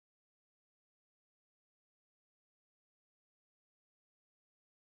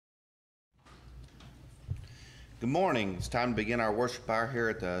Good morning. It's time to begin our worship hour here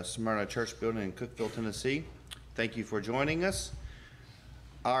at the Smyrna Church Building in Cookeville, Tennessee. Thank you for joining us.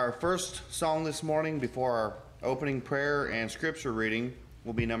 Our first song this morning before our opening prayer and scripture reading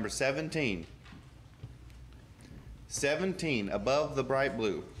will be number 17. 17, Above the Bright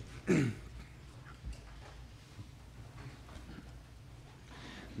Blue.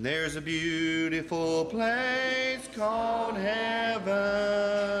 There's a beautiful place called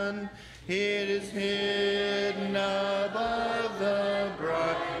heaven. It is hidden above the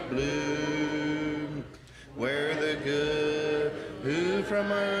bright blue, where the good who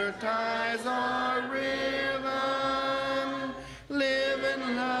from earth ties are riven, live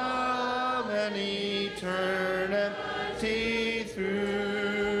in love and eternity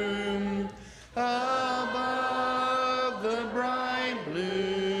through. Above the bright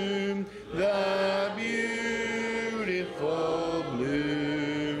blue, the beautiful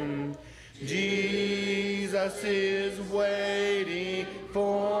blue, Jesus is waiting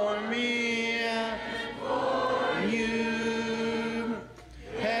for me and for you.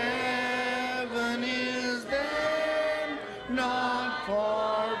 Heaven is there, not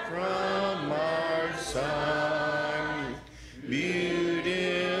far from our side.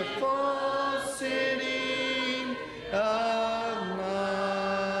 Beautiful city of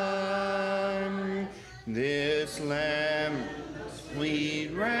mine. This lamb,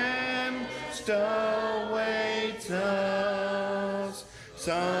 sweet ram, awaits us.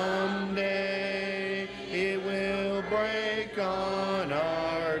 Someday it will break on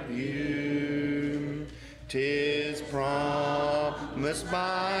our view. 'Tis promised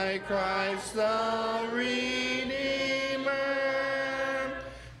by Christ the Redeemer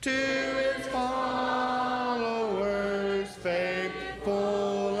to his followers,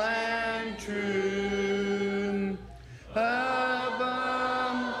 faithful and true.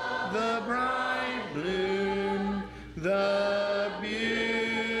 Above the bright blue, the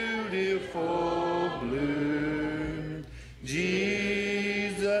beautiful blue,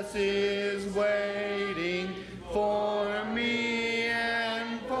 Jesus is waiting for me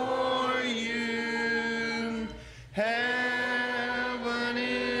and for you. Heaven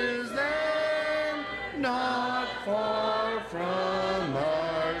is there, not far from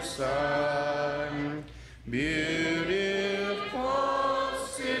our side. Beautiful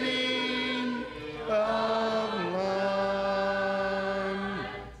city of love.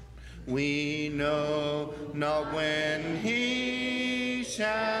 We know not when he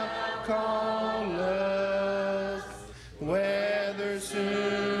shall call us, whether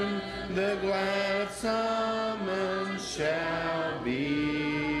soon the glad summons shall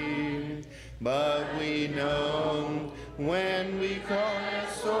be. But we know when we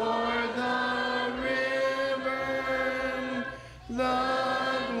cross o'er the river, the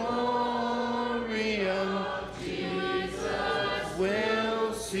glory of Jesus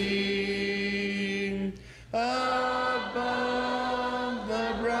will see. Above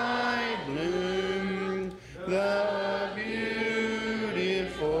the bright blue, the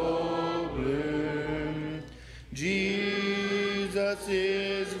beautiful blue, Jesus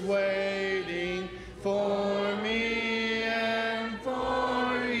is waiting for me and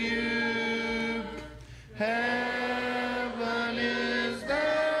for you. Heaven is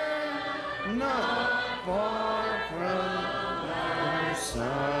there, not far from our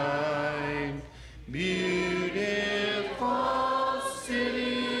side. Beautiful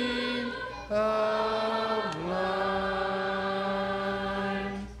city of light.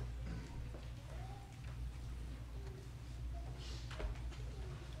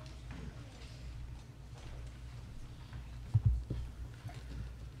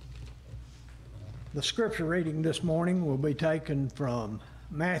 The scripture reading this morning will be taken from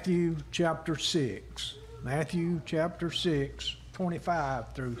Matthew chapter 6. Matthew chapter 6,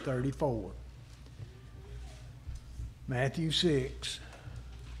 25 through 34. Matthew 6,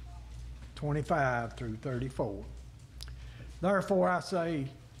 25 through 34. Therefore I say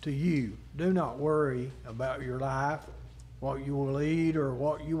to you, do not worry about your life, what you will eat or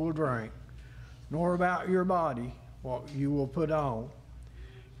what you will drink, nor about your body, what you will put on.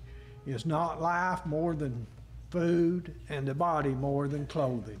 Is not life more than food, and the body more than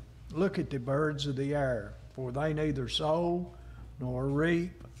clothing? Look at the birds of the air, for they neither sow, nor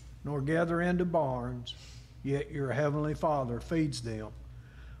reap, nor gather into barns, yet your heavenly Father feeds them.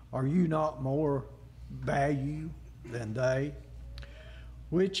 Are you not more value than they?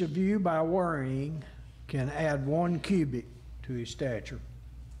 Which of you by worrying can add 1 cubit to his stature?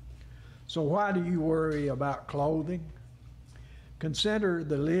 So why do you worry about clothing? Consider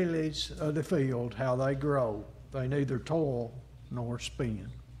the lilies of the field, how they grow. They neither toil nor spin.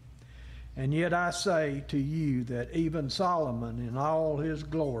 And yet I say to you that even Solomon in all his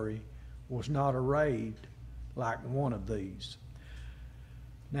glory was not arrayed like one of these.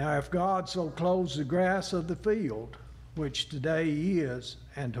 Now if God so clothes the grass of the field, which today is,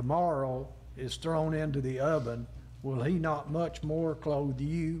 and tomorrow is thrown into the oven, will he not much more clothe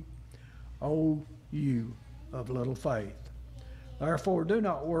you, O you of little faith? Therefore do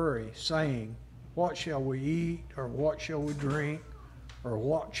not worry, saying, what shall we eat, or what shall we drink, or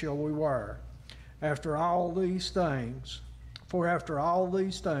what shall we wear? After all these things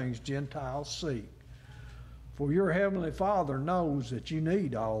Gentiles seek. For your heavenly Father knows that you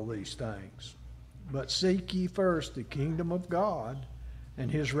need all these things. But seek ye first the kingdom of God and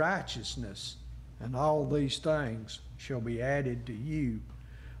his righteousness, and all these things shall be added to you.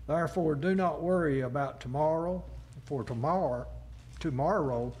 Therefore do not worry about tomorrow, for tomorrow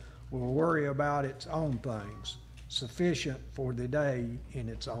will worry about its own things. Sufficient for the day in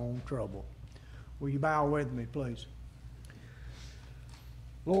its own trouble. Will you bow with me, please?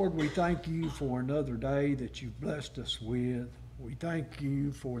 Lord, we thank you for another day that you've blessed us with. We thank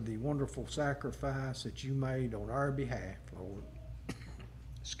you for the wonderful sacrifice that you made on our behalf, Lord.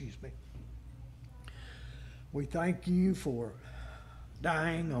 Excuse me. We thank you for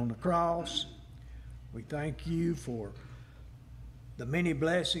dying on the cross. We thank you for the many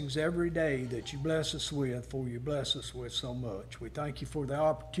blessings every day that you bless us with, for you bless us with so much. We thank you for the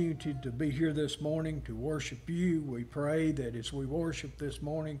opportunity to be here this morning to worship you. We pray that as we worship this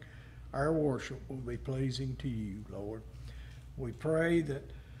morning, our worship will be pleasing to you, Lord. We pray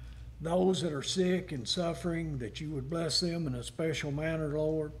that those that are sick and suffering, that you would bless them in a special manner,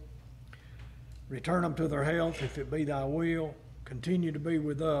 Lord. Return them to their health if it be thy will. Continue to be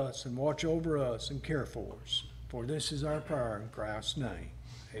with us and watch over us and care for us. For this is our prayer in Christ's name.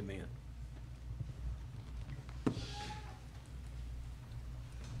 Amen.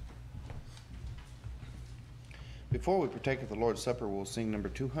 Before we partake of the Lord's Supper, we'll sing number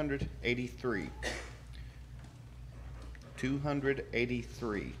 283.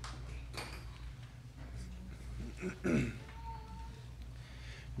 283.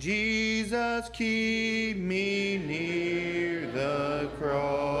 Jesus, keep me near the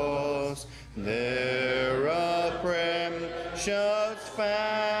cross, there a precious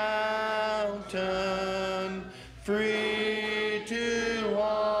fountain, free to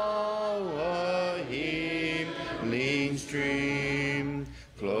all, a healing stream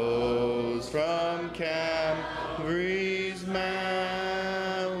flows from Calvary's mountain.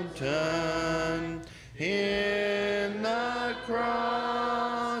 In the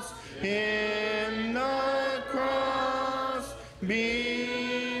cross,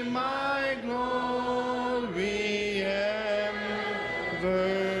 be my glory ever,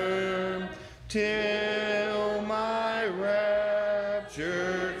 till my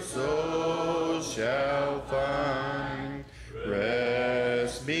raptured soul shall find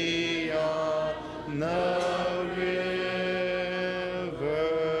rest beyond the river.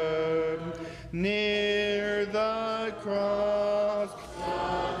 Near the cross,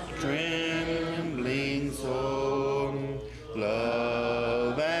 trembling soul,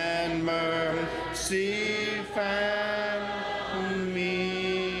 love and mercy found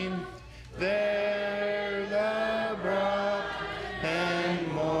me. There the bright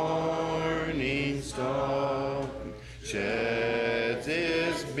and morning star sheds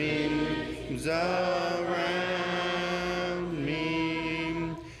its beams around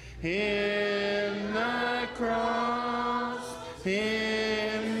me. In the cross,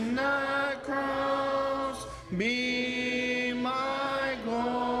 be my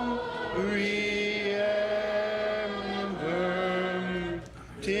glory ever,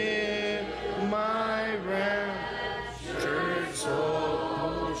 till my raptured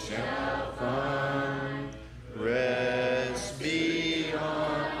soul shall find rest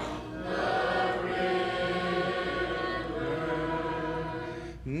beyond the river.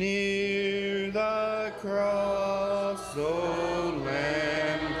 Near the cross, O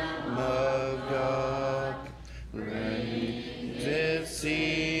Lamb of God, it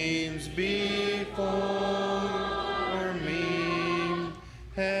seems before me,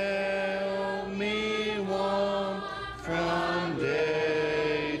 help me walk from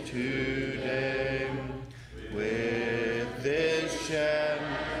day to day with this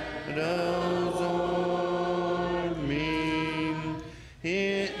shadows o'er me.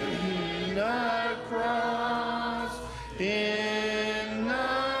 In the cross,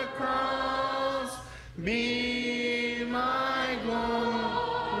 be my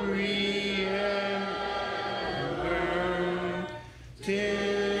glory ever,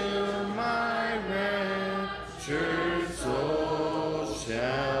 till my raptured soul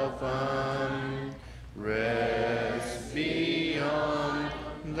shall find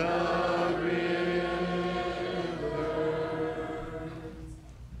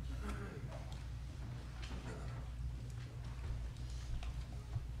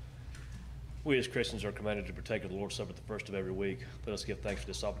We as Christians are commanded to partake of the Lord's Supper the first of every week. Let us give thanks for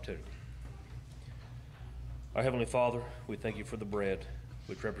this opportunity. Our Heavenly Father, we thank you for the bread,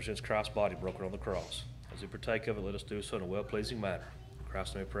 which represents Christ's body broken on the cross. As we partake of it, let us do so in a well-pleasing manner. In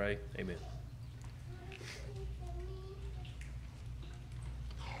Christ's name we pray, amen.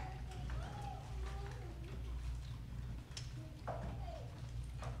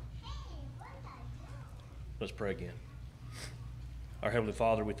 Let's pray again. Our Heavenly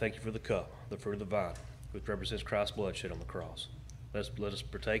Father, we thank you for the cup, the fruit of the vine, which represents Christ's blood shed on the cross. Let us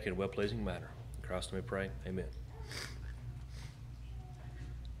partake in a well-pleasing manner. In Christ's name we pray, amen.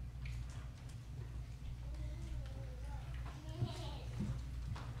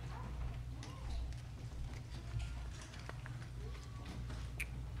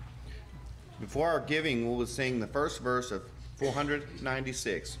 Before our giving, we will sing the first verse of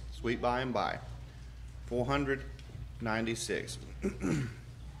 496, Sweet By and By. 496.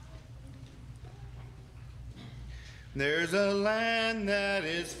 There's a land that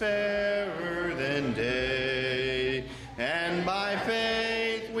is fairer than day, and by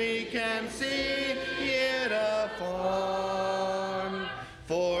faith we can see it afar.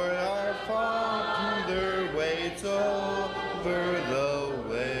 For our Father waits over the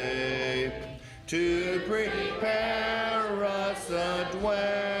way to prepare us a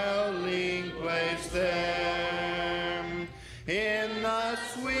dwelling place there. In the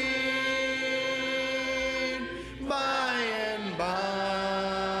sweet by and by,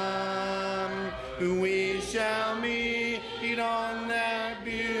 we shall meet on that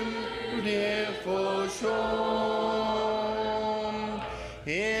beautiful shore.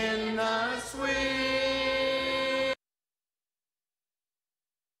 In the sweet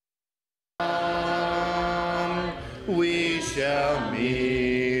we shall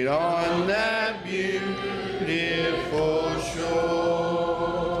meet on that beautiful shore.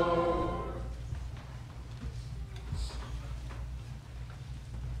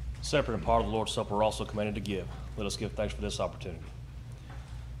 Separate and part of the Lord's Supper are also commanded to give. Let us give thanks for this opportunity.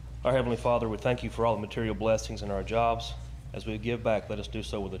 Our Heavenly Father, we thank you for all the material blessings in our jobs. As we give back, let us do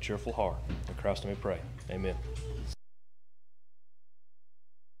so with a cheerful heart. In Christ's name we pray. Amen.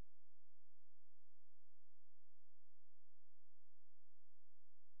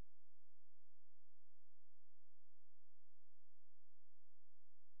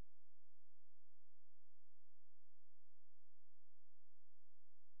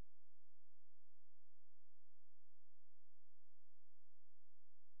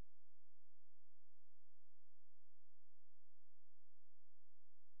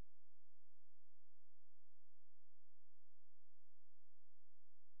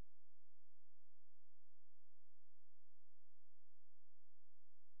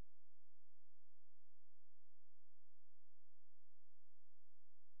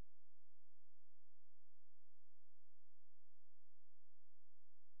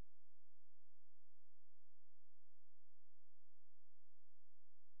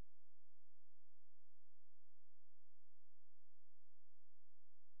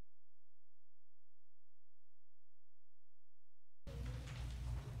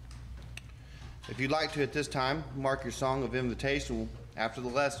 If you'd like to at this time, mark your song of invitation after the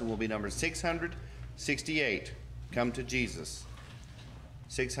lesson will be number 668, Come to Jesus.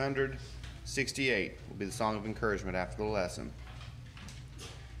 668 will be the song of encouragement after the lesson.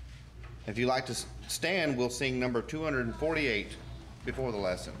 If you'd like to stand, we'll sing number 248 before the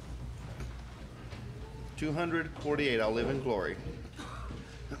lesson. 248, I'll live in glory.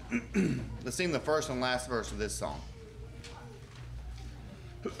 Let's sing the first and last verse of this song.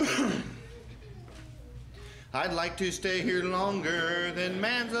 I'd like to stay here longer than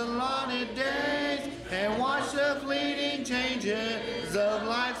man's allotted days and watch the fleeting changes of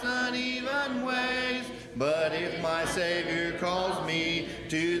life's uneven ways. But if my Savior calls me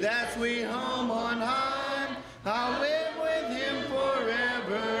to that sweet home on high, I'll live with him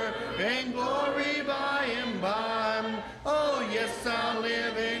forever in glory by and by. Oh yes, I'll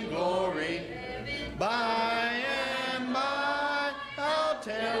live in glory by and by. I'll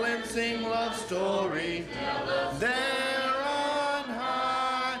tell and sing love story there on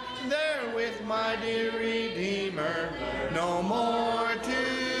high, there with my dear Redeemer, no more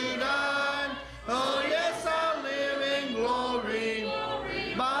to die. Oh yes, I'll live in glory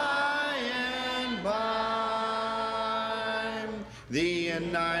by and by. The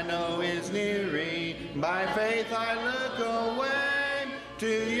end I know is nearing, by faith I look away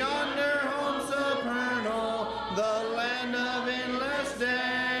to yonder home supernal, the land of endless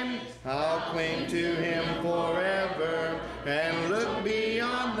day. I'll cling to him forever and look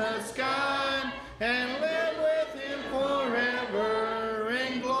beyond the sky and live with him forever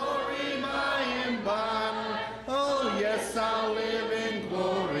in glory by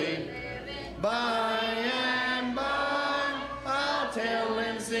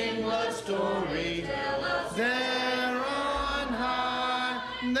and sing love story. There on high,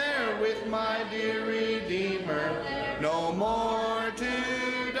 there with my dear Redeemer, no more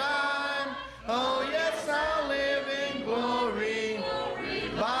to die. Oh yes, I'll live in glory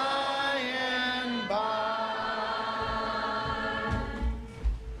by and by.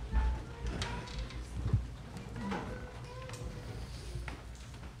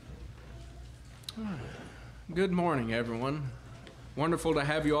 Good morning, everyone. Wonderful to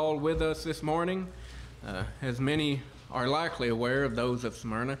have you all with us this morning. As many are likely aware of those of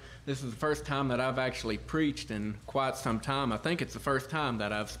Smyrna, this is the first time that I've actually preached in quite some time. I think it's the first time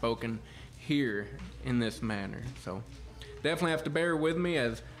that I've spoken here in this manner. So definitely have to bear with me,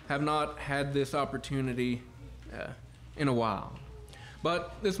 as have not had this opportunity in a while.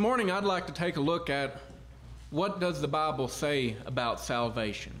 But this morning I'd like to take a look at what does the Bible say about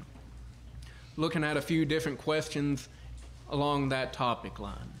salvation. Looking at a few different questions along that topic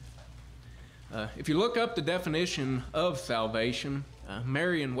line. If you look up the definition of salvation,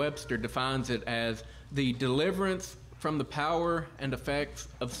 Merriam-Webster defines it as the deliverance from the power and effects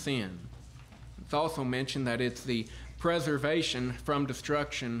of sin. It's also mentioned that it's the preservation from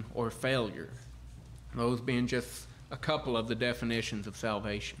destruction or failure. Those being just a couple of the definitions of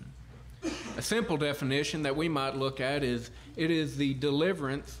salvation. A simple definition that we might look at is it is the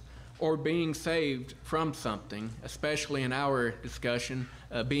deliverance or being saved from something, especially in our discussion,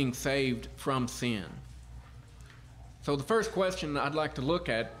 being saved from sin. So the first question I'd like to look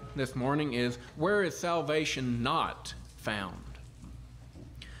at this morning is, where is salvation not found?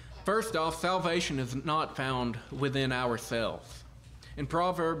 First off, salvation is not found within ourselves. In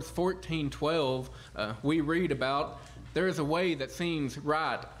Proverbs 14:12, we read about, there is a way that seems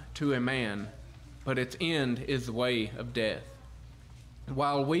right to a man, but its end is the way of death.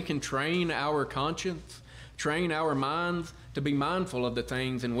 While we can train our conscience, train our minds to be mindful of the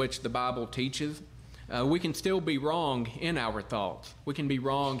things in which the Bible teaches, we can still be wrong in our thoughts. We can be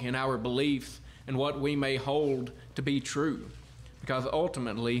wrong in our beliefs and what we may hold to be true, because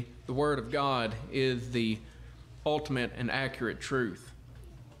ultimately the Word of God is the ultimate and accurate truth.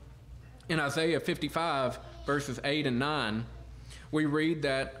 In Isaiah 55, verses 8 and 9, we read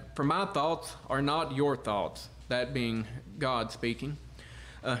that, "For my thoughts are not your thoughts," that being God speaking,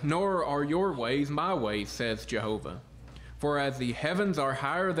 "nor are your ways my ways, says Jehovah. For as the heavens are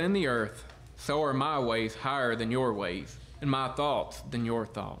higher than the earth, so are my ways higher than your ways, and my thoughts than your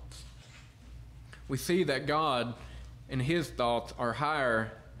thoughts." We see that God and his thoughts are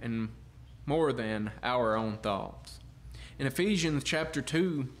higher and more than our own thoughts. In Ephesians chapter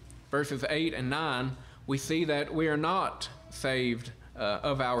 2, verses 8 and 9, we see that we are not saved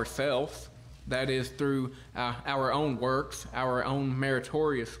of ourselves. That is through our own works, our own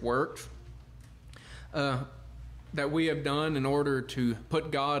meritorious works that we have done in order to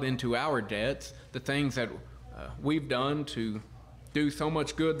put God into our debts, the things that we've done to do so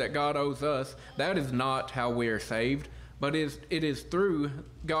much good that God owes us. That is not how we are saved, but it is through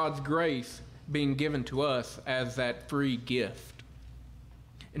God's grace being given to us as that free gift.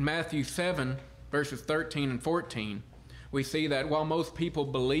 In Matthew 7, verses 13 and 14, we see that while most people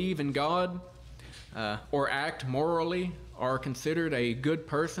believe in God, or act morally, are considered a good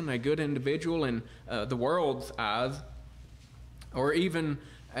person, a good individual in the world's eyes, or even,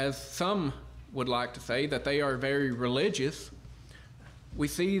 as some would like to say, that they are very religious, we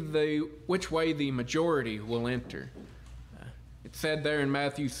see which way the majority will enter. It's said there in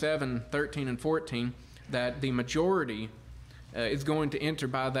Matthew 7, 13 and 14, that the majority is going to enter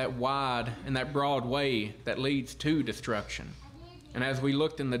by that wide and that broad way that leads to destruction. And as we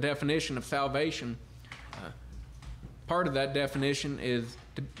looked in the definition of salvation, part of that definition is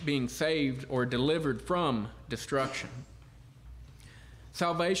being saved or delivered from destruction.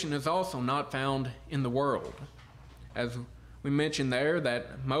 Salvation is also not found in the world. As we mentioned there,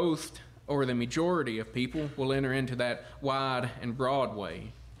 that most or the majority of people will enter into that wide and broad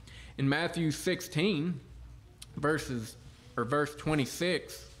way. In Matthew 16, verse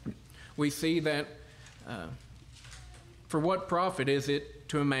 26, we see that for what profit is it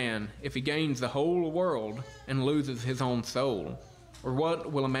to a man if he gains the whole world and loses his own soul? Or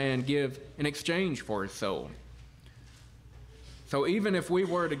what will a man give in exchange for his soul? So even if we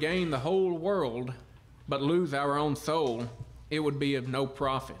were to gain the whole world but lose our own soul, it would be of no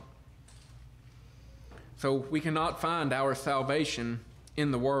profit. So we cannot find our salvation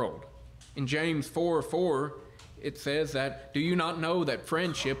in the world. In James 4:4, it says that, "Do you not know that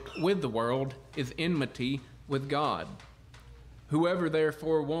friendship with the world is enmity with God? Whoever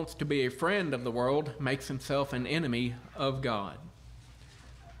therefore wants to be a friend of the world makes himself an enemy of God."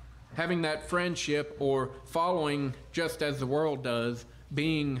 Having that friendship or following just as the world does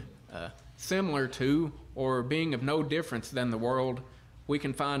being similar to or being of no difference than the world, we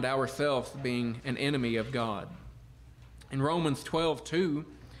can find ourselves being an enemy of God. In Romans 12:2,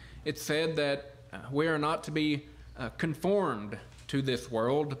 it said that we are not to be conformed to this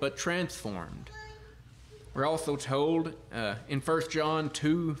world, but transformed. We're also told in 1 John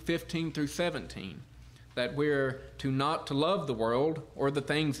 2:15 through 17 that we're not to love the world or the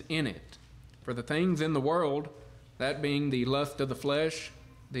things in it. For the things in the world, that being the lust of the flesh,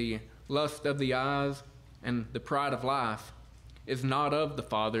 the lust of the eyes, and the pride of life, is not of the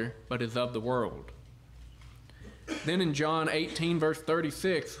Father, but is of the world. Then in John 18, verse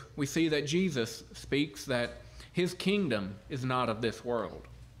 36, we see that Jesus speaks that his kingdom is not of this world.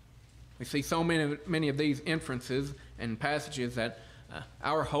 We see so many of these inferences and passages that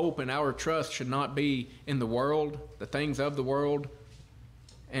our hope and our trust should not be in the world, the things of the world.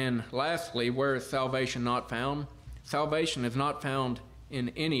 And lastly, where is salvation not found? Salvation is not found in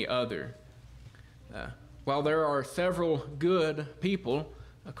any other. While there are several good people,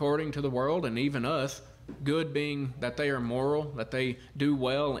 according to the world and even us, good being that they are moral, that they do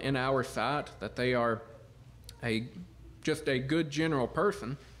well in our sight, that they are just a good general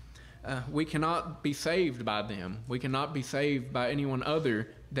person, we cannot be saved by them. We cannot be saved by anyone other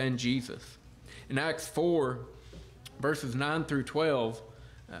than Jesus. In Acts 4, verses 9 through 12,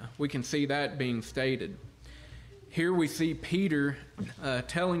 we can see that being stated. Here we see Peter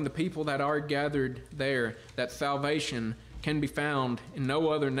telling the people that are gathered there that salvation can be found in no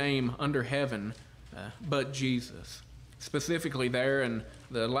other name under heaven but Jesus. Specifically there in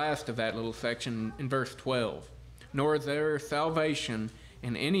the last of that little section in verse 12. Nor is there salvation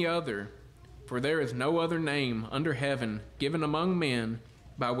in any other, for there is no other name under heaven given among men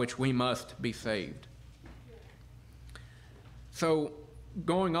by which we must be saved. So,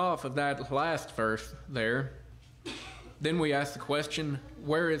 going off of that last verse there, then we ask the question,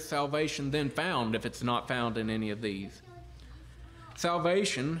 where is salvation then found if it's not found in any of these?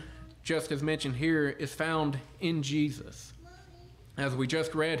 Salvation, just as mentioned here, is found in Jesus. As we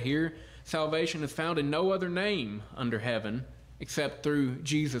just read here, salvation is found in no other name under heaven except through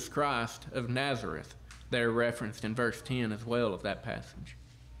Jesus Christ of Nazareth. They're referenced in verse 10 as well of that passage.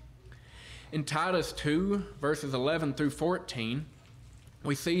 In Titus 2, verses 11 through 14,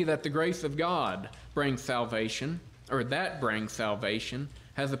 we see that the grace of God brings salvation, or that brings salvation,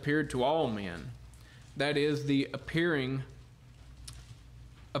 has appeared to all men. That is the appearing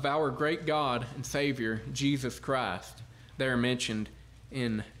of our great God and Savior, Jesus Christ. They're mentioned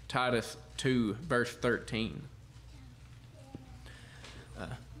in Titus 2, verse 13.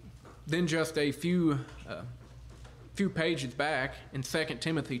 Then just a few pages back in 2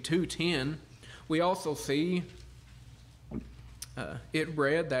 Timothy 2:10, we also see it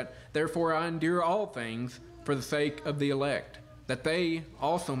read that, "Therefore I endure all things for the sake of the elect, that they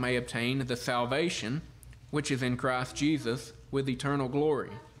also may obtain the salvation which is in Christ Jesus with eternal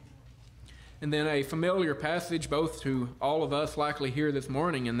glory." And then a familiar passage both to all of us likely here this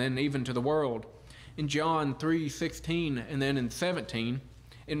morning and then even to the world. In John 3:16 and then in 17,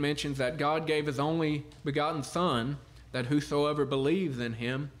 it mentions that God gave his only begotten Son, that whosoever believes in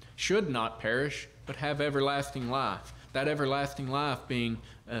him should not perish, but have everlasting life. That everlasting life being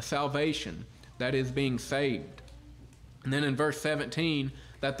salvation, that is being saved. And then in verse 17,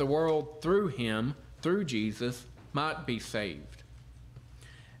 that the world through him, through Jesus, might be saved.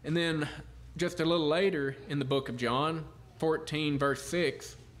 And then just a little later in the book of John, 14 verse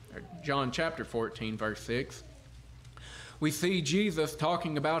 6, or John chapter 14 verse 6, we see Jesus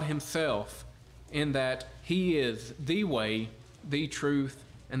talking about himself in that he is the way, the truth,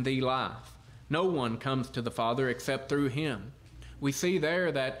 and the life. No one comes to the Father except through him. We see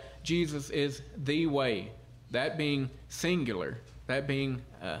there that Jesus is the way, that being singular, that being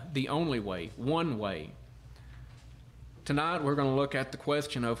the only way, one way. Tonight we're going to look at the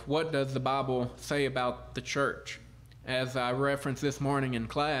question of what does the Bible say about the church? As I referenced this morning in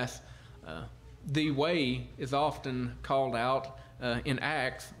class, the way is often called out in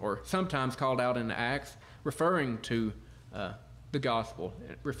Acts, or sometimes called out in Acts, referring to the gospel,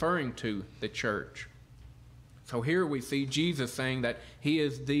 referring to the church. So here we see Jesus saying that he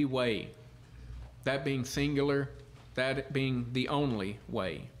is the way, that being singular, that being the only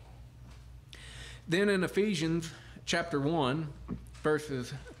way. Then in Ephesians chapter 1,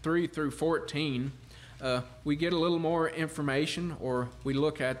 verses 3 through 14, we get a little more information, or we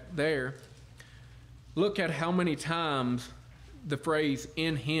look at how many times the phrase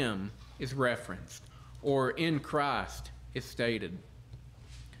 "in him" is referenced, or "in Christ" is stated.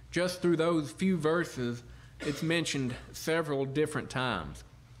 Just through those few verses, it's mentioned several different times.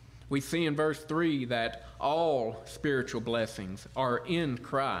 We see in verse 3 that all spiritual blessings are in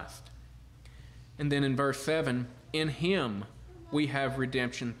Christ. And then in verse 7, in him we have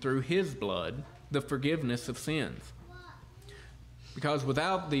redemption through his blood, the forgiveness of sins. Because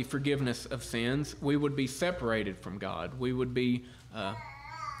without the forgiveness of sins, we would be separated from God. We would be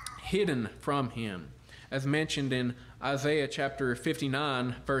hidden from him. As mentioned in Isaiah chapter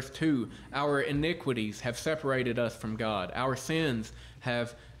 59, verse 2, our iniquities have separated us from God. Our sins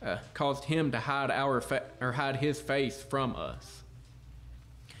have caused him to hide his face from us.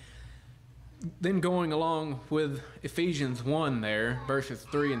 Then going along with Ephesians 1 there, verses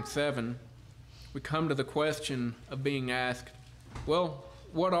 3 and 7, we come to the question of being asked, well,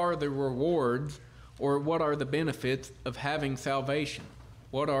 what are the rewards or what are the benefits of having salvation?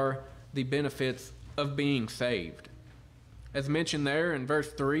 What are the benefits of being saved? As mentioned there in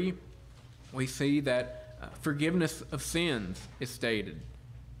verse 3, we see that forgiveness of sins is stated.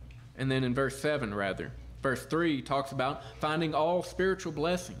 And then in verse 7, verse 3 talks about finding all spiritual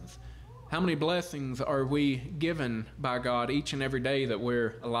blessings. How many blessings are we given by God each and every day that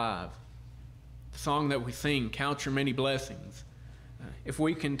we're alive? The song that we sing, Count Your Many Blessings. If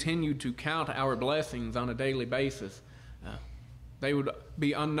we continue to count our blessings on a daily basis, they would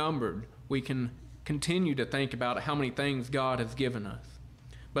be unnumbered. We can continue to think about how many things God has given us.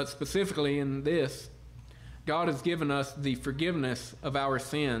 But specifically in this, God has given us the forgiveness of our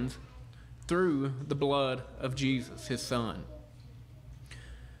sins through the blood of Jesus, his Son.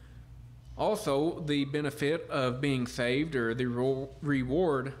 Also, the benefit of being saved, or the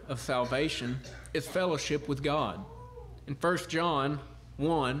reward of salvation, is fellowship with God. In 1 John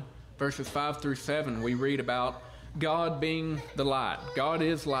 1, verses 5 through 7, we read about God being the light. God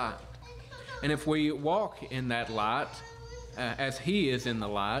is light. And if we walk in that light, as he is in the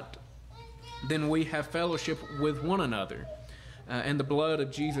light, then we have fellowship with one another. And the blood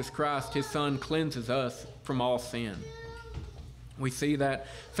of Jesus Christ, his Son, cleanses us from all sin. We see that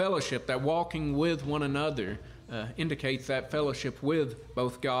fellowship, that walking with one another, indicates that fellowship with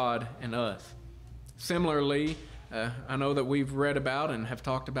both God and us. Similarly, I know that we've read about and have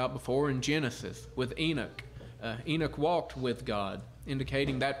talked about before in Genesis with Enoch. Enoch walked with God,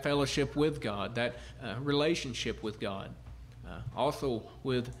 indicating that fellowship with God, that relationship with God. Also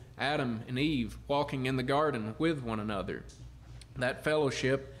with Adam and Eve walking in the garden with one another. That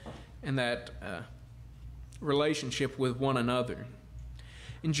fellowship and that relationship with one another.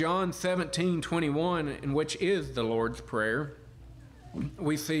 In John 17:21, in which is the Lord's Prayer,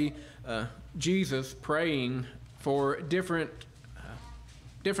 we see Jesus praying for different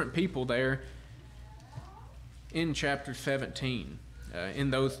people there in chapter 17,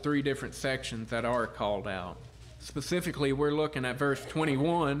 in those three different sections that are called out. Specifically, we're looking at verse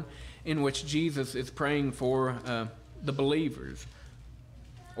 21, in which Jesus is praying for the believers,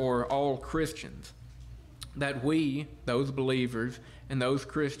 or all Christians, that we, those believers and those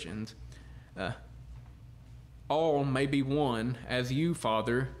Christians, all may be one, as you,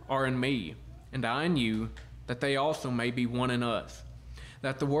 Father, are in me, and I in you, that they also may be one in us,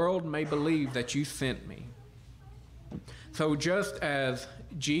 that the world may believe that you sent me. So just as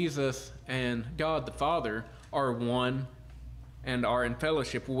Jesus and God the Father are one and are in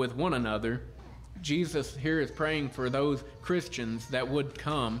fellowship with one another, Jesus here is praying for those Christians that would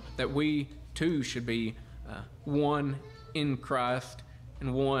come, that we too should be one in Christ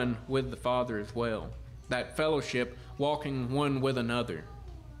and one with the Father as well. That fellowship, walking one with another.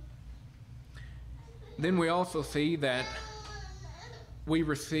 Then we also see that we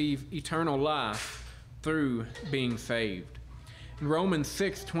receive eternal life through being saved. In Romans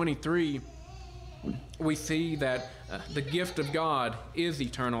 6:23, we see that the gift of God is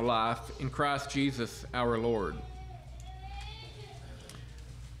eternal life in Christ Jesus our Lord.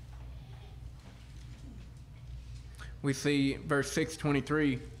 We see verse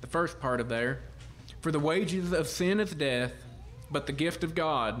 6:23, the first part of there. For the wages of sin is death, but the gift of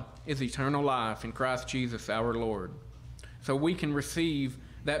God is eternal life in Christ Jesus our Lord. So we can receive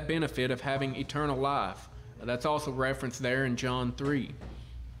that benefit of having eternal life. That's also referenced there in John 3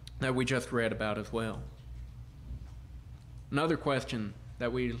 that we just read about as well. Another question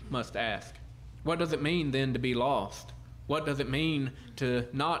that we must ask, what does it mean then to be lost? What does it mean to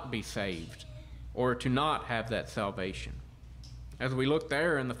not be saved or to not have that salvation? As we look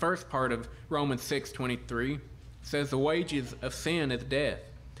there in the first part of Romans 6:23, it says the wages of sin is death.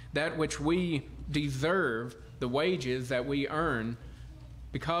 That which we deserve, the wages that we earn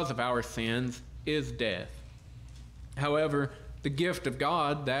because of our sins, is death. However, the gift of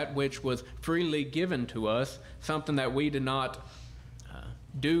God, that which was freely given to us, something that we did not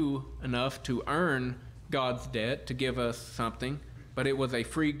do enough to earn God's debt to give us something, but it was a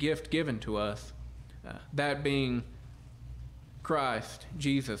free gift given to us, that being Christ,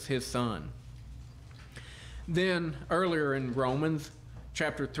 Jesus, his Son. Then earlier in Romans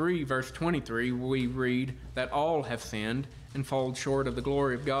chapter 3, verse 23, we read that all have sinned and fall short of the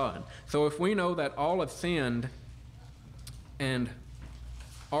glory of God. So if we know that all have sinned and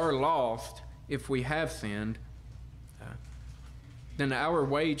are lost if we have sinned, then our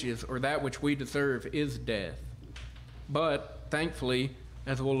wages, or that which we deserve, is death. But thankfully,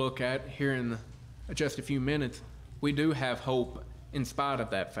 as we'll look at here in just a few minutes, we do have hope in spite of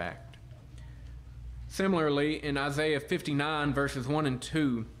that fact. Similarly, in Isaiah 59, verses 1 and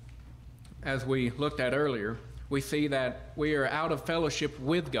 2, as we looked at earlier, we see that we are out of fellowship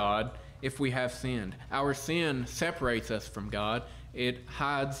with God if we have sinned. Our sin separates us from God. It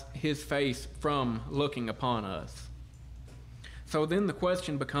hides his face from looking upon us. So then the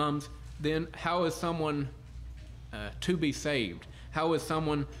question becomes, then how is someone to be saved? How is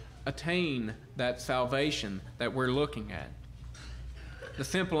someone attain that salvation that we're looking at? The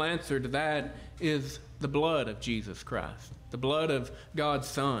simple answer to that is the blood of Jesus Christ, the blood of God's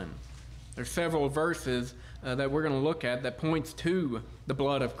Son. There's several verses that we're going to look at that points to the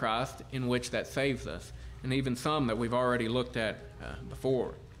blood of Christ in which that saves us, and even some that we've already looked at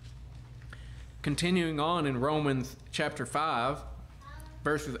before. Continuing on in Romans chapter 5,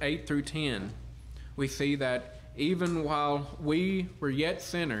 verses 8 through 10, we see that even while we were yet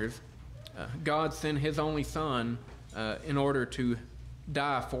sinners, God sent his only Son in order to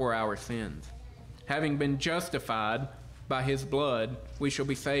die for our sins. Having been justified by his blood, we shall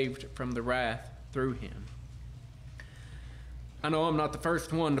be saved from the wrath through him. I know I'm not the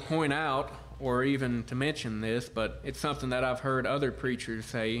first one to point out or even to mention this, but it's something that I've heard other preachers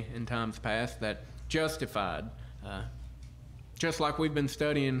say in times past, that justified, just like we've been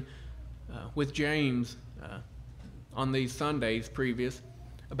studying with James on these Sundays previous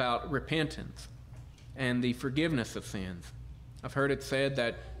about repentance and the forgiveness of sins. I've heard it said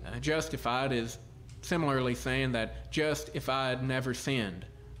that justified is similarly saying that just if I had never sinned.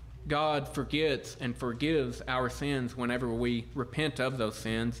 God forgets and forgives our sins whenever we repent of those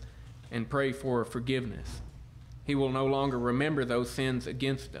sins and pray for forgiveness. He will no longer remember those sins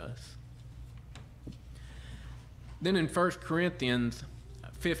against us. Then in 1 Corinthians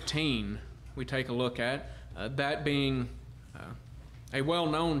 15, we take a look at that being a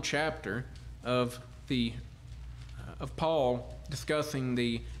well-known chapter of Paul discussing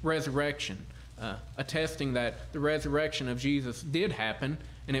the resurrection, attesting that the resurrection of Jesus did happen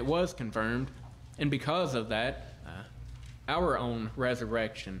and it was confirmed, and because of that, our own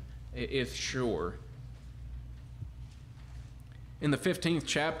resurrection is sure. In the 15th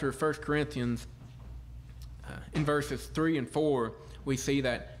chapter of 1 Corinthians, in verses 3 and 4, we see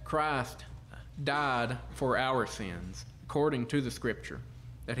that Christ died for our sins, according to the Scripture,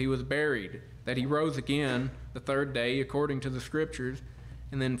 that he was buried, that he rose again the third day, according to the Scriptures,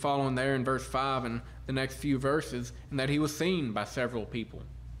 and then following there in verse 5 and the next few verses, and that he was seen by several people.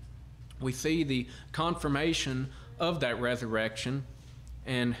 We see the confirmation of that resurrection,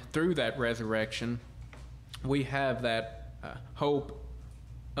 and through that resurrection, we have that hope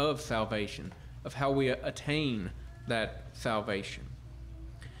of salvation, of how we attain that salvation.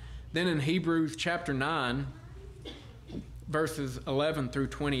 Then in Hebrews chapter 9, verses 11 through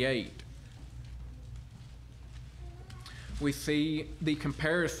 28, we see the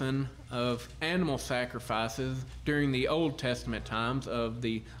comparison of animal sacrifices during the Old Testament times of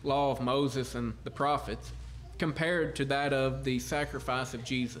the law of Moses and the prophets compared to that of the sacrifice of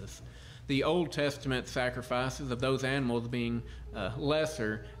Jesus. The Old Testament sacrifices of those animals being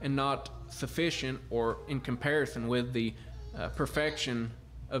lesser and not sufficient or in comparison with the perfection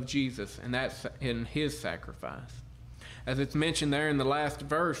of Jesus, and that's in his sacrifice. As it's mentioned there in the last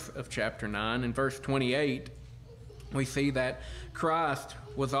verse of chapter 9, in verse 28, we see that Christ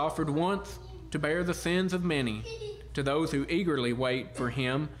was offered once to bear the sins of many. To those who eagerly wait for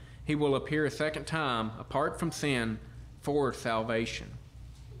him, he will appear a second time, apart from sin, for salvation.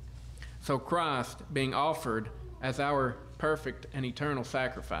 So Christ being offered as our perfect and eternal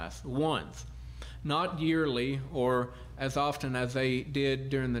sacrifice once, not yearly or as often as they did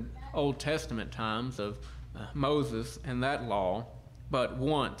during the Old Testament times of Moses and that law, but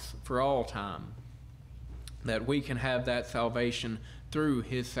once for all time, that we can have that salvation through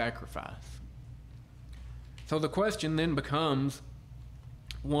his sacrifice. So the question then becomes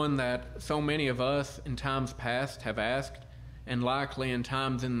one that so many of us in times past have asked, and likely in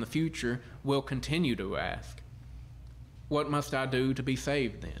times in the future will continue to ask. What must I do to be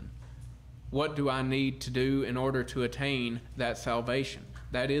saved then? What do I need to do in order to attain that salvation?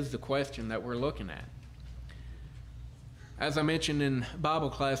 That is the question that we're looking at. As I mentioned in Bible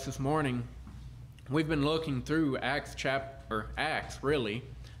class this morning, we've been looking through Acts really,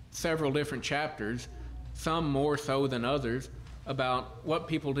 several different chapters, some more so than others, about what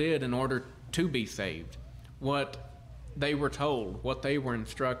people did in order to be saved, what they were told, what they were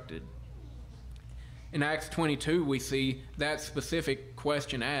instructed. In Acts 22, we see that specific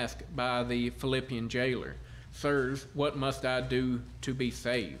question asked by the Philippian jailer, "Sirs, what must I do to be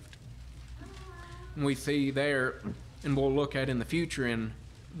saved?" And we see there, and we'll look at in the future in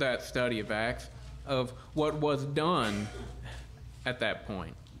that study of Acts, of what was done at that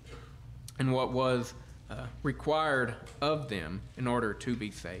point and what was required of them in order to be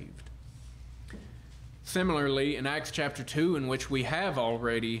saved. Similarly, in Acts chapter 2, in which we have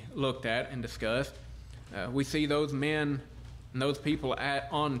already looked at and discussed, we see those men and those people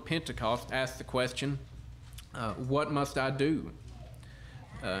on Pentecost ask the question, what must I do?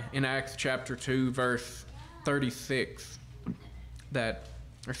 In Acts chapter 2, verse 37,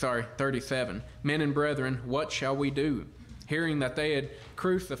 "Men and brethren, what shall we do? Hearing that they had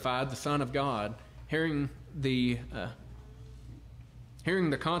crucified the Son of God, hearing the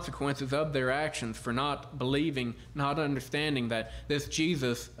consequences of their actions for not believing, not understanding that this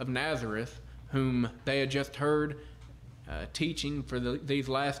Jesus of Nazareth, whom they had just heard teaching for these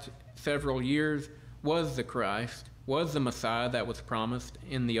last several years, was the Christ, was the Messiah that was promised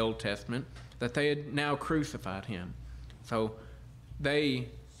in the Old Testament, that they had now crucified him." So they,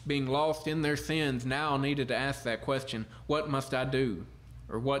 being lost in their sins, now needed to ask that question, what must I do?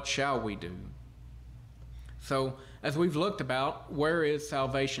 Or what shall we do? So as we've looked about, where is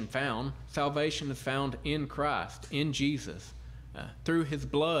salvation found? Salvation is found in Christ, in Jesus, through his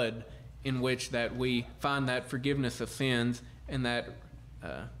blood, in which that we find that forgiveness of sins and that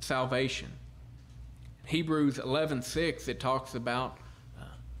salvation. Hebrews 11:6, it talks about,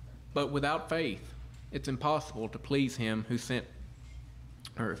 but without faith, it's impossible to please him who sent,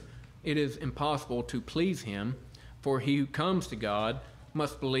 or it is impossible to please him, for he who comes to God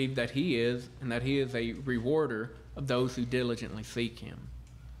must believe that he is, and that he is a rewarder of those who diligently seek him.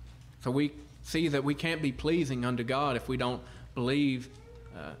 So we see that we can't be pleasing unto God if we don't believe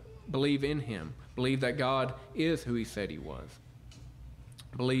in him, believe that God is who he said he was,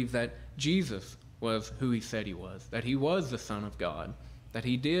 believe that Jesus was who he said he was, that he was the Son of God, that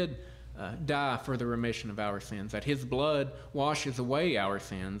he did die for the remission of our sins, that his blood washes away our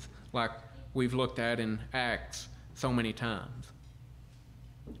sins, like we've looked at in Acts so many times.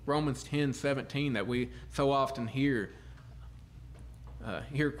 Romans 10:17, that we so often hear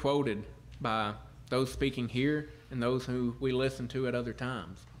quoted by those speaking here and those who we listen to at other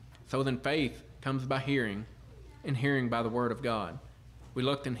times. So then faith comes by hearing, and hearing by the word of God. We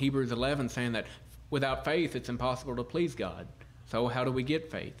looked in Hebrews 11 saying that without faith it's impossible to please God. So how do we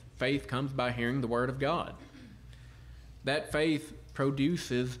get faith? Faith comes by hearing the word of God. That faith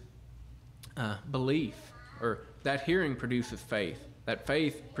produces belief, or that hearing produces faith. That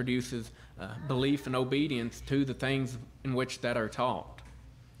faith produces belief and obedience to the things in which that are taught.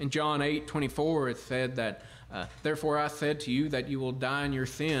 In John 8:24, it said that, "Therefore I said to you that you will die in your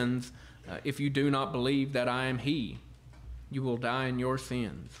sins if you do not believe that I am he. You will die in your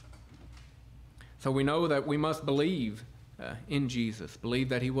sins." So we know that we must believe in Jesus, believe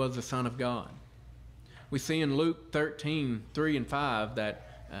that he was the Son of God. We see in Luke 13:3 and 5 that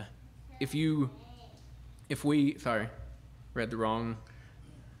read the wrong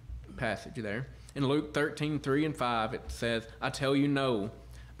passage there. In Luke 13:3 and 5, it says, "I tell you no,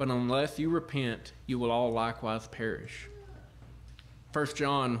 but unless you repent, you will all likewise perish." 1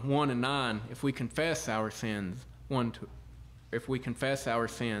 John 1:9, if we confess our sins,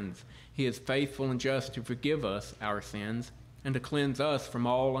 he is faithful and just to forgive us our sins and to cleanse us from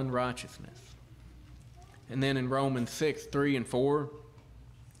all unrighteousness. And then in Romans 6:3 and 4,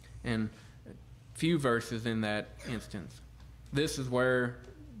 and a few verses in that instance, this is where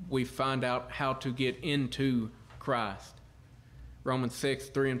we find out how to get into Christ. Romans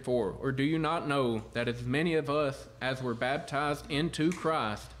 6:3 and 4. "Or do you not know that as many of us as were baptized into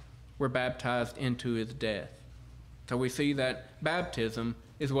Christ were baptized into his death?" So we see that baptism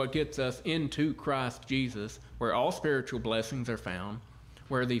is what gets us into Christ Jesus, where all spiritual blessings are found,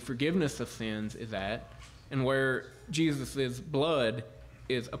 where the forgiveness of sins is at, and where Jesus' blood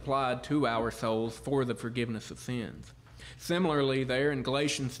is applied to our souls for the forgiveness of sins. Similarly, there in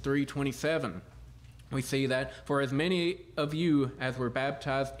Galatians 3:27, we see that, "For as many of you as were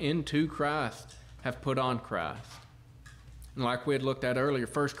baptized into Christ have put on Christ." And like we had looked at earlier,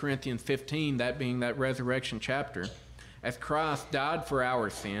 1 Corinthians 15, that being that resurrection chapter, as Christ died for our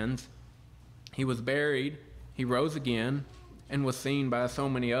sins, he was buried, he rose again, and was seen by so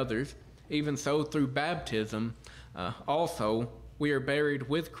many others. Even so, through baptism, Also, we are buried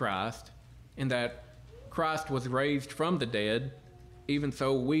with Christ, in that Christ was raised from the dead. Even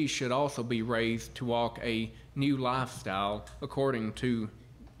so, we should also be raised to walk a new lifestyle according to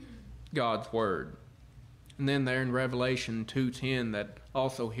God's Word. And then there in Revelation 2:10, that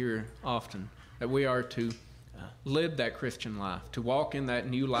also hear often, that we are to live that Christian life, to walk in that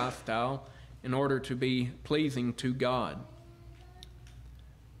new lifestyle in order to be pleasing to God.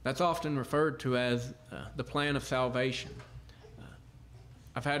 That's often referred to as the plan of salvation.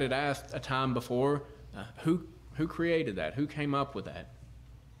 I've had it asked a time before, who created that? Who came up with that?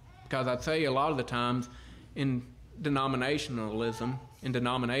 Because I'd say a lot of the times in denominationalism, in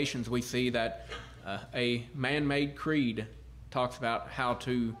denominations, we see that a man-made creed talks about how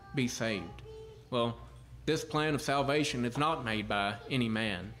to be saved. Well, this plan of salvation is not made by any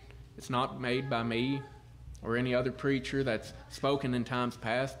man. It's not made by me or any other preacher that's spoken in times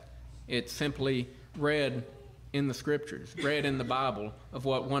past. It's simply read in the Scriptures, read in the Bible, of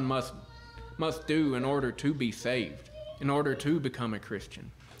what one must do in order to be saved, in order to become a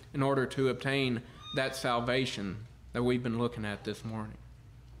Christian, in order to obtain that salvation that we've been looking at this morning.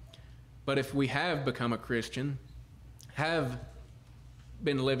 But if we have become a Christian, have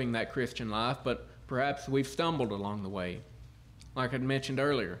been living that Christian life, but perhaps we've stumbled along the way. Like I mentioned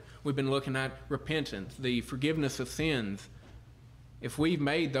earlier, we've been looking at repentance, the forgiveness of sins. If we've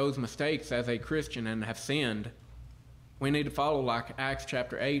made those mistakes as a Christian and have sinned, we need to follow like Acts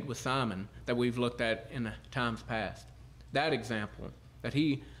chapter 8 with Simon that we've looked at in times past. That example, that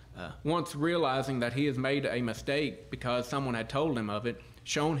he, once realizing that he has made a mistake because someone had told him of it,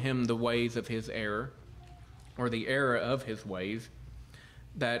 shown him the ways of his error, or the error of his ways,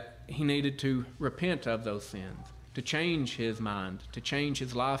 that he needed to repent of those sins, to change his mind, to change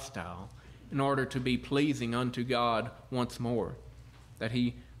his lifestyle in order to be pleasing unto God once more, that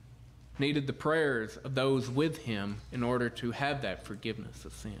he needed the prayers of those with him in order to have that forgiveness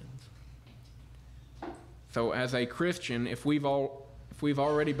of sins. So as a Christian, if we've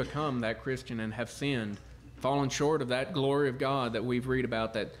already become that Christian and have sinned, fallen short of that glory of God that we've read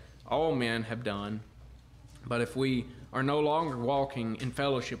about that all men have done, but if we are no longer walking in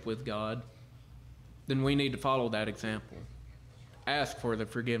fellowship with God, then we need to follow that example. Ask for the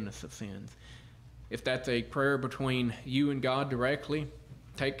forgiveness of sins. If that's a prayer between you and God directly,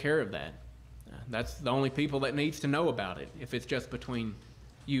 take care of that. That's the only people that needs to know about it, if it's just between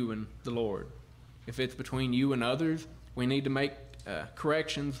you and the Lord. If it's between you and others, we need to make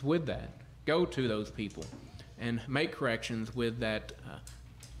corrections with that. Go to those people and make corrections with that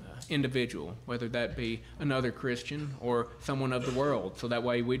individual, whether that be another Christian or someone of the world, so that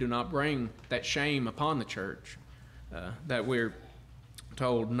way we do not bring that shame upon the church that we're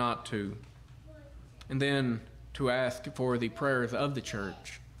told not to. And then to ask for the prayers of the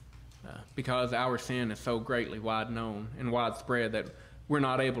church, because our sin is so greatly wide known and widespread that we're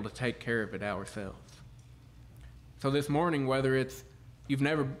not able to take care of it ourselves. So this morning, whether it's you've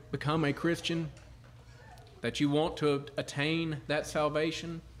never become a Christian, that you want to attain that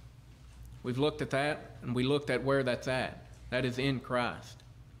salvation, we've looked at that, and we looked at where that's at. That is in Christ.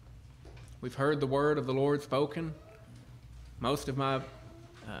 We've heard the word of the Lord spoken. Most of my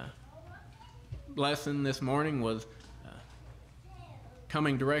lesson this morning was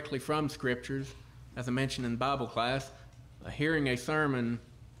coming directly from Scriptures. As I mentioned in Bible class, hearing a sermon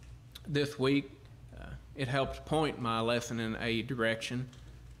this week, it helped point my lesson in a direction,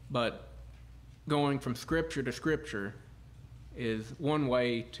 but going from Scripture to Scripture is one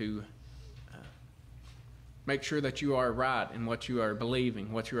way to make sure that you are right in what you are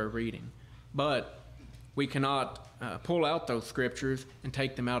believing, what you are reading. But we cannot pull out those Scriptures and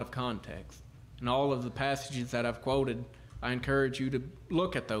take them out of context. And all of the passages that I've quoted, I encourage you to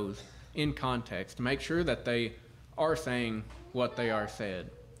look at those in context to make sure that they are saying what they are said.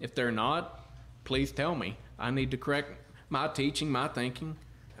 If they're not, please tell me. I need to correct my teaching, my thinking.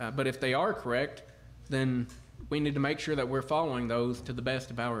 But if they are correct, then we need to make sure that we're following those to the best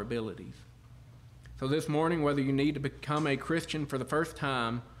of our abilities. So this morning, whether you need to become a Christian for the first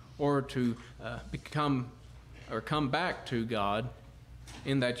time or to become or come back to God,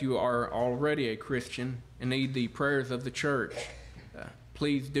 in that you are already a Christian and need the prayers of the church,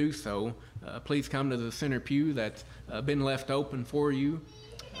 please do so. Please come to the center pew that's been left open for you.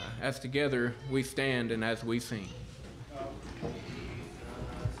 As together we stand and as we sing.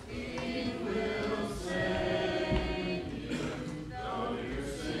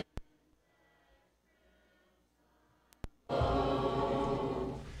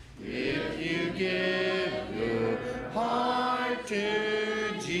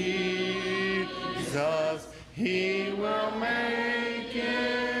 He will make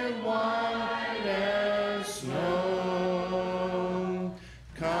it white as snow.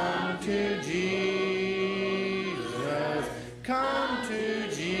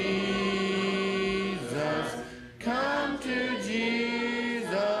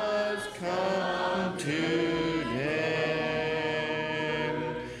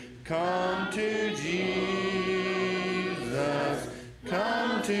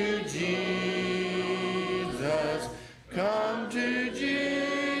 come to Jesus, come to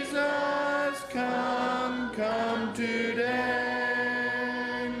Jesus, come today.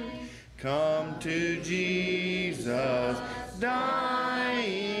 Come to Jesus,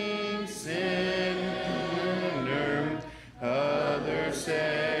 dying sinner, other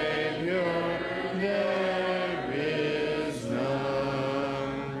Savior there is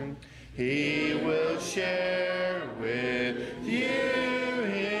none. He will share with you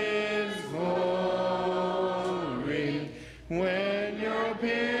His glory when your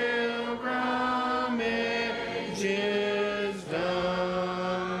pilgrimage is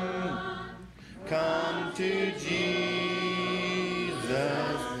done. Come to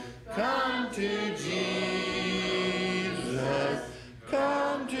Jesus, come to Jesus,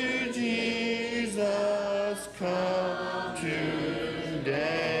 come to Jesus, come today.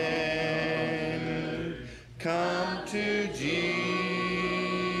 Come to Jesus,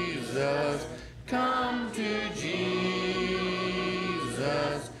 come to Jesus,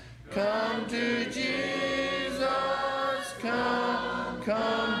 come to Jesus,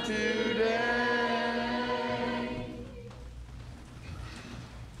 come today.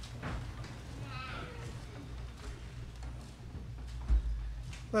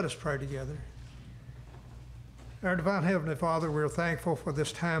 Let us pray together. Our divine Heavenly Father, we're thankful for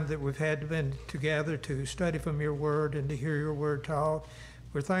this time that we've had been together to study from your word and to hear your word taught.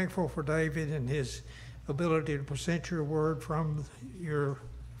 We're thankful for David and his ability to present your word from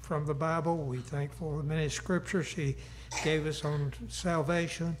the Bible. We're thankful for the many scriptures he gave us on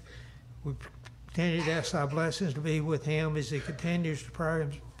salvation. We continue to ask thy blessings to be with him as he continues to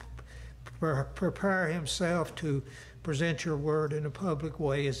prepare himself to present your word in a public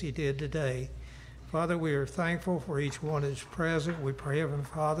way as he did today. Father, we are thankful for each one that's present. We pray, Heavenly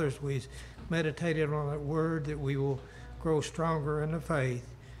Father, as we meditated on that word, that we will grow stronger in the faith.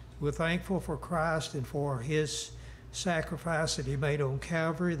 We're thankful for Christ and for his sacrifice that he made on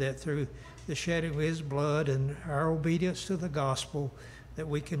Calvary, that through the shedding of his blood and our obedience to the gospel, that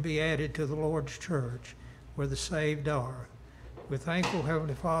we can be added to the Lord's church where the saved are. We're thankful,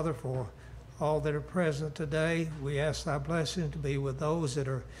 Heavenly Father, for all that are present today. We ask thy blessing to be with those that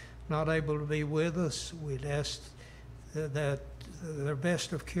are not able to be with us. We'd ask that their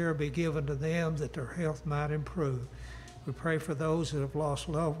best of care be given to them, that their health might improve. We pray for those that have lost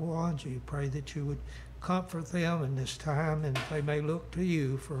loved ones. We pray that you would comfort them in this time, and they may look to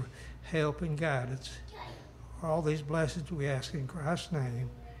you for help and guidance. All these blessings we ask in Christ's name.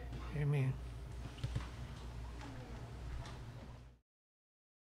 Amen.